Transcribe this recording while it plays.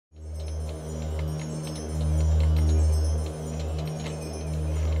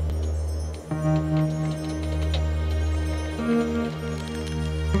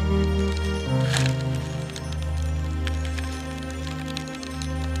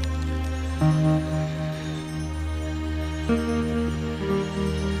I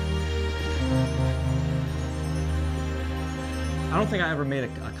don't think I ever made a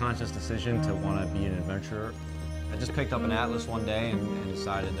conscious decision to want to be an adventurer. I just picked up an atlas one day and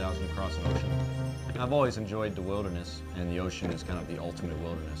decided that I was going to cross an ocean. I've always enjoyed the wilderness, and the ocean is kind of the ultimate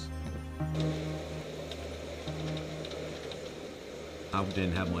wilderness. I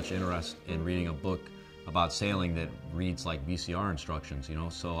didn't have much interest in reading a book about sailing that reads like VCR instructions, you know,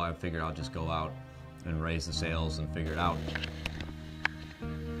 so I figured I'll just go out and raise the sails and figure it out.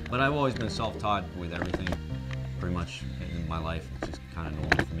 But I've always been self-taught with everything, pretty much in my life. It's just kind of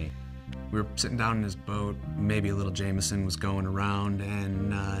normal for me. We were sitting down in his boat, maybe a little Jameson was going around,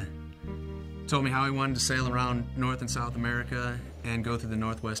 and told me how he wanted to sail around North and South America and go through the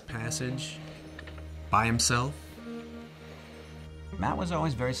Northwest Passage by himself. Matt was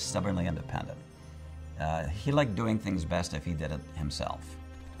always very stubbornly independent. He liked doing things best if he did it himself.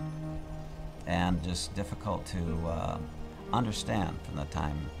 And just difficult to understand from the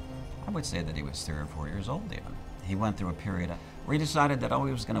time, I would say that he was 3 or 4 years old even. He went through a period where he decided that all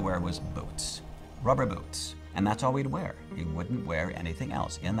he was going to wear was boots, rubber boots. And that's all he'd wear. He wouldn't wear anything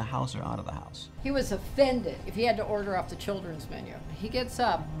else, in the house or out of the house. He was offended if he had to order off the children's menu. He gets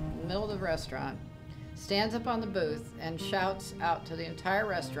up in the middle of the restaurant, stands up on the booth, and shouts out to the entire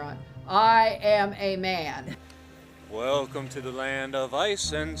restaurant, "I am a man." Welcome to the land of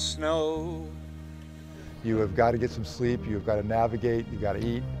ice and snow. You have got to get some sleep, you've got to navigate, you've got to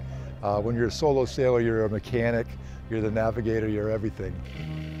eat. When you're a solo sailor, you're a mechanic, you're the navigator, you're everything.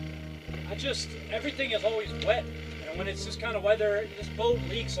 Everything is always wet, and when it's this kind of weather, this boat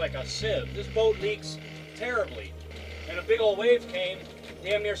leaks like a sieve. This boat leaks terribly. And a big old wave came,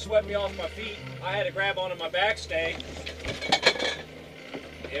 damn near swept me off my feet. I had to grab onto my backstay.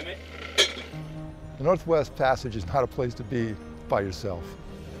 Damn it. The Northwest Passage is not a place to be by yourself.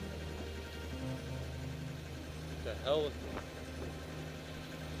 What the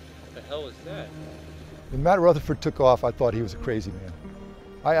hell is that? When Matt Rutherford took off, I thought he was a crazy man.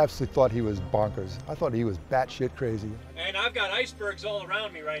 I absolutely thought he was bonkers. I thought he was batshit crazy. And I've got icebergs all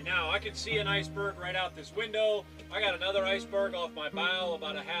around me right now. I can see an iceberg right out this window. I got another iceberg off my bow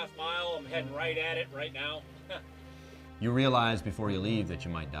about a half mile. I'm heading right at it right now. You realize before you leave that you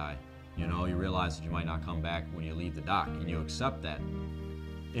might die. You know, you realize that you might not come back when you leave the dock, and you accept that.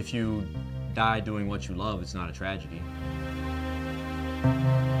 If you die doing what you love, it's not a tragedy.